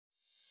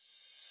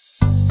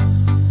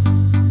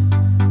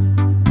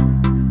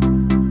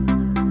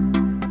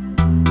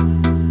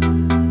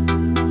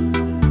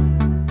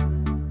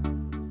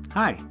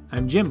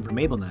I'm Jim from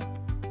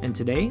AbleNet, and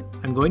today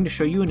I'm going to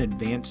show you an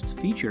advanced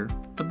feature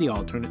of the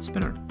All-Turn-It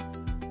Spinner.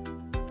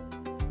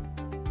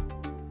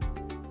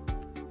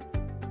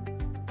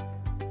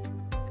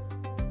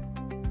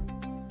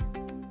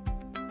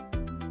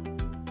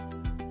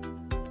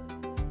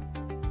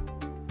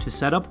 To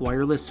set up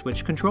wireless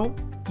switch control,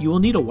 you will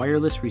need a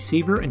wireless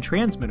receiver and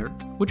transmitter,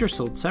 which are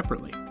sold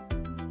separately.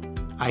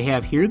 I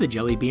have here the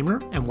Jelly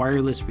Beamer and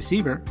wireless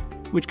receiver,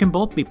 which can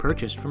both be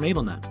purchased from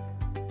AbleNet.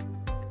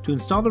 To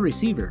install the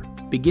receiver,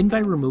 begin by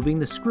removing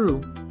the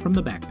screw from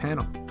the back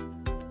panel.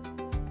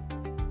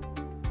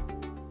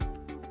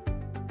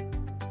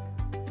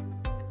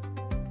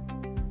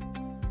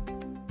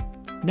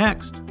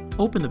 Next,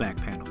 open the back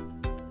panel.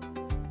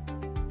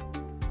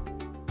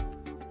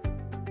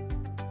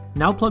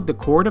 Now plug the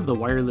cord of the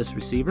wireless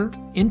receiver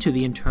into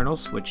the internal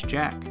switch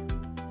jack.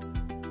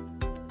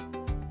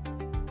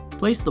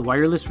 Place the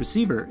wireless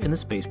receiver in the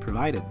space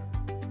provided.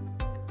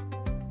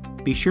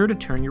 Be sure to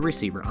turn your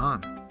receiver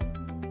on.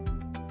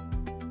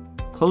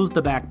 Close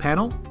the back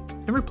panel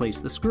and replace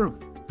the screw.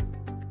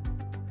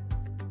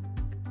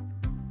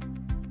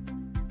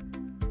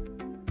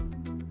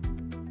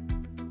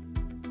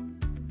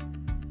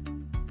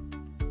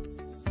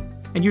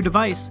 And your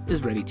device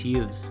is ready to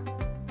use.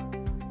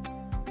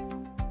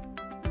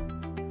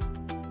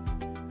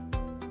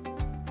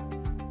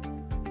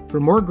 For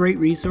more great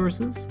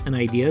resources and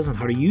ideas on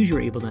how to use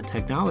your AbleNet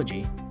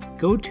technology,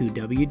 go to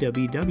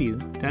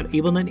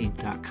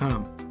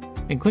www.ablenetinc.com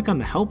and click on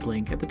the Help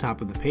link at the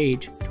top of the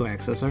page to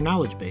access our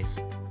knowledge base.